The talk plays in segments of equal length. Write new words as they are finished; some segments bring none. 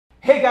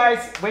Hey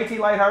guys, Wade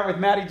Lightheart with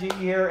Matty G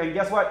here, and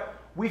guess what?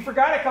 We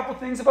forgot a couple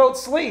things about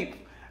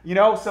sleep. You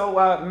know, so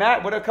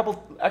Matt, what are a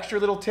couple extra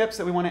little tips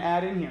that we want to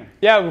add in here?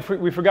 Yeah,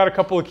 we forgot a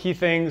couple of key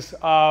things.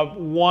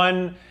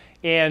 One,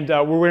 and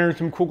we're wearing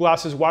some cool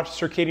glasses, watch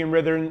circadian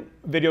rhythm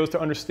videos to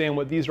understand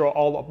what these are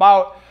all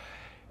about.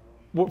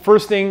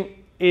 First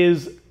thing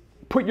is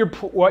put your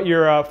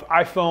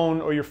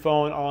iPhone or your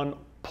phone on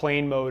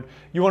plane mode.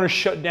 You want to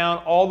shut down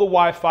all the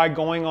Wi-Fi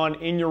going on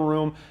in your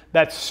room.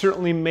 That's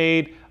certainly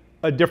made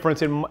a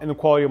difference in the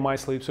quality of my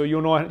sleep. So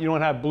you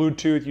don't have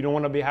Bluetooth, you don't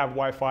want to have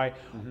Wi-Fi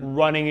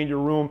running in your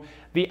room.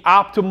 The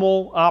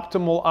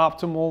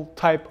optimal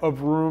type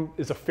of room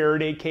is a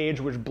Faraday cage,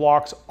 which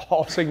blocks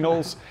all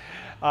signals.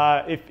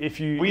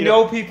 We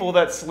know people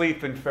that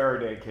sleep in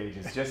Faraday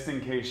cages, just in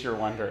case you're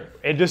wondering.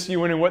 And just you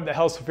wondering what the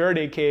hell's a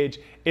Faraday cage?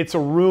 It's a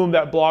room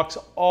that blocks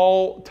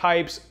all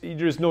types.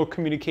 There's no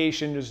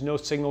communication. There's no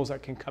signals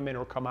that can come in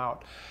or come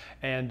out.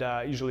 And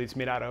usually it's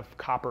made out of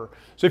copper.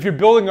 So if you're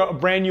building a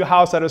brand new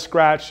house out of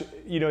scratch,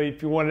 you know,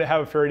 if you wanted to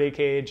have a Faraday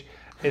cage,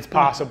 it's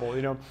possible,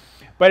 you know.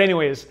 But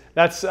anyways,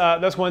 that's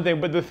one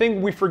thing. But the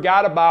thing we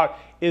forgot about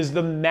is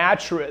the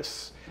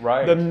mattress.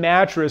 Right. The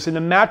mattress, and the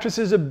mattress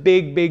is a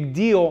big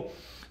deal.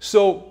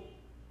 So,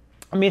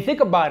 I mean, think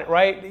about it,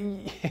 right?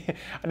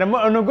 And I'm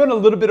going a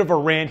little bit of a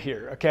rant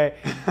here, okay?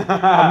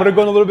 I'm going to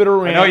go on a little bit of a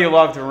rant. I know you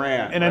love to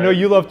rant. And right? I know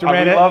you love to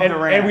rant.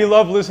 And we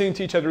love listening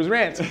to each other's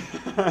rants.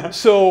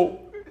 So,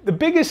 the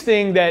biggest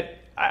thing that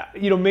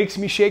makes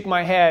me shake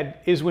my head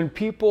is when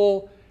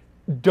people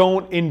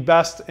don't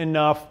invest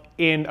enough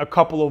in a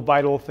couple of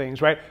vital things,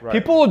 right?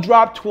 People will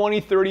drop 20,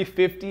 30,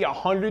 50,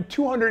 100,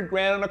 200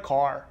 grand on a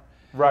car.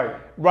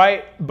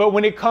 Right? But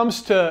when it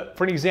comes to,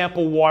 for an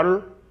example,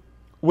 water,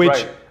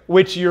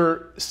 which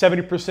your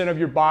 70% of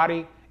your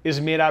body is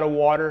made out of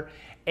water,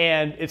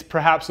 and it's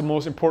perhaps the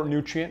most important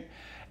nutrient.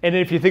 And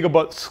then if you think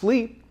about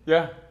sleep,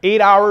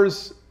 8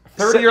 hours,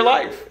 third of your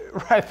life.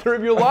 Right, third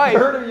of your life. A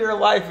third of your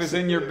life is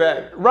in your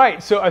bed.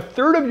 Right, so a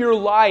third of your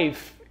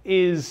life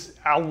is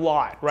a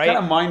lot, right? It's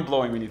kind of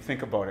mind-blowing when you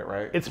think about it,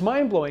 right? It's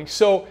mind-blowing.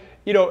 So,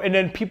 and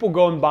then people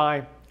go and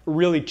buy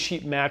really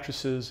cheap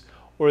mattresses,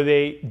 or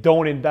they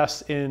don't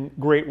invest in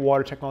great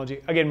water technology.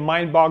 Again,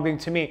 mind-boggling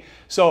to me.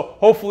 So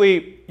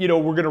hopefully, we're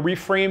gonna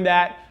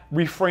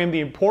reframe the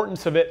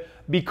importance of it,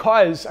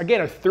 because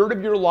again, a third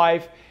of your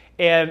life,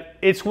 and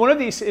it's one of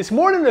these, it's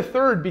more than a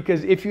third,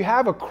 because if you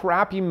have a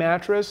crappy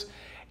mattress,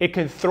 it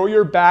can throw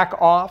your back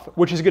off,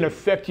 which is gonna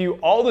affect you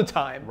all the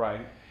time. Right.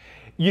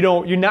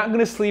 You're not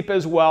gonna sleep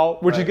as well,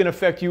 which is gonna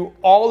affect you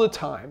all the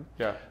time.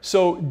 Yeah.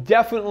 So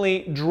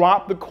definitely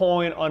drop the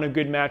coin on a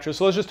good mattress.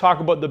 So let's just talk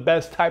about the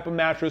best type of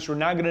mattress. We're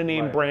not gonna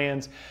name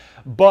brands,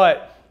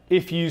 but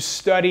if you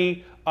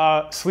study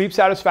sleep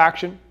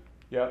satisfaction,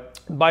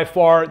 by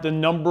far the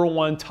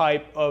 #1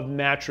 type of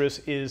mattress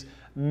is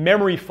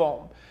memory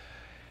foam.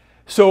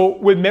 So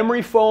with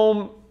memory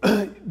foam,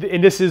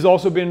 and this has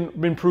also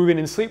been proven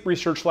in sleep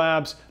research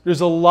labs,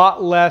 there's a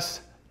lot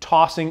less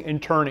tossing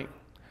and turning.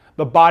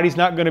 The body's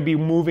not going to be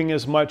moving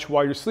as much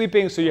while you're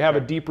sleeping, so you have a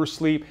deeper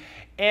sleep.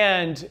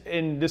 And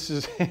this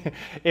is,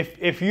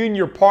 if you and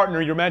your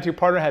partner, your romantic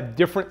partner, have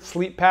different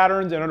sleep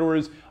patterns, in other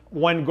words,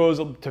 one goes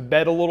to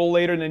bed a little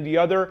later than the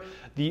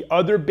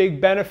other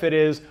big benefit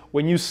is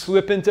when you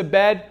slip into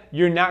bed,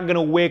 you're not going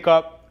to wake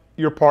up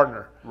your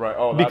partner. Right.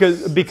 Oh,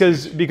 because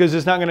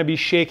it's not going to be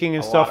shaking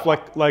and stuff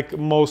like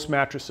most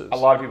mattresses. A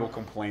lot of people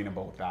complain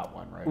about that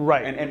one, right?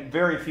 Right. And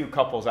very few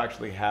couples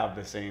actually have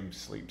the same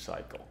sleep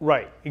cycle.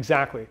 Right.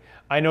 Exactly.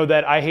 I know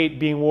that I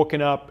hate being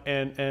woken up,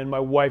 and my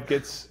wife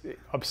gets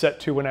upset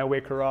too when I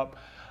wake her up.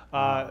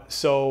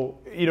 So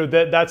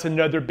that's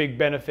another big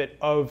benefit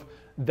of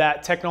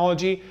that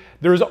technology.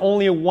 There's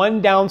only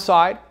one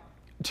downside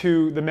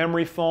to the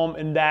memory foam,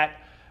 and that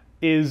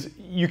is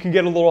you can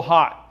get a little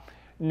hot.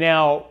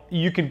 Now,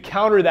 you can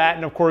counter that,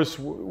 and of course,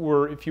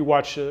 if you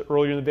watched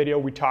earlier in the video,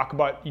 we talk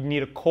about you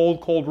need a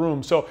cold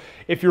room. So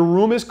if your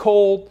room is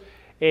cold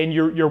and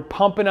you're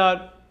pumping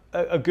out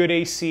a good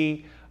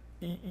AC,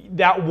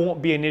 that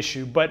won't be an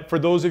issue. But for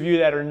those of you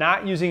that are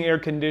not using air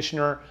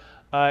conditioner,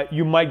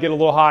 you might get a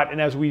little hot, and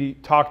as we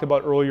talked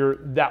about earlier,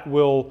 that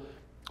will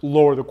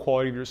lower the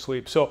quality of your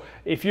sleep. So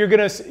if you're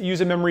gonna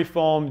use a memory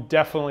foam,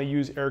 definitely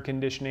use air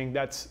conditioning.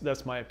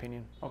 That's my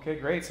opinion. Okay,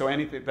 great. So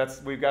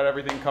we've got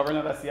everything covered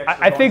now. That's the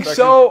extra I think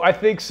so. I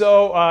think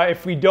so.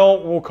 If we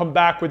don't, we'll come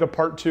back with a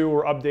part 2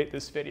 or update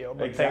this video.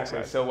 But exactly.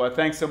 Thanks, so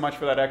thanks so much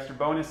for that extra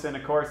bonus. And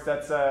of course,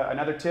 that's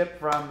another tip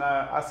from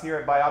us here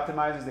at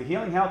BiOptimizers, the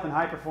Healing Health and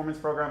High Performance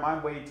Program.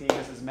 I'm Wade T.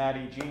 This is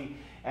Matty G.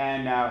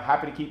 And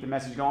happy to keep the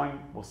message going.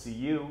 We'll see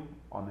you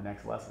on the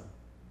next lesson.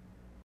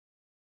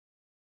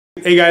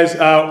 Hey guys,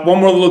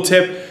 one more little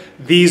tip.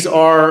 These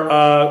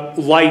are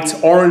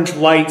lights, orange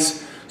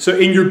lights. So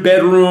in your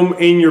bedroom,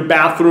 in your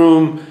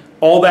bathroom,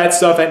 all that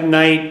stuff at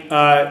night,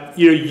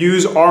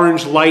 use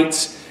orange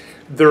lights.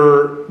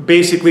 They're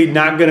basically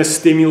not going to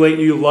stimulate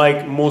you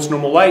like most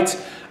normal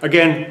lights.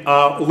 Again,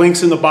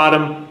 links in the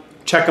bottom.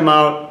 Check them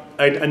out.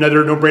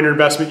 Another no-brainer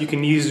investment. You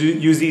can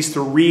use these to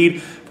read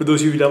for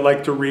those of you that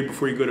like to read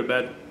before you go to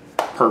bed.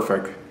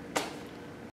 Perfect.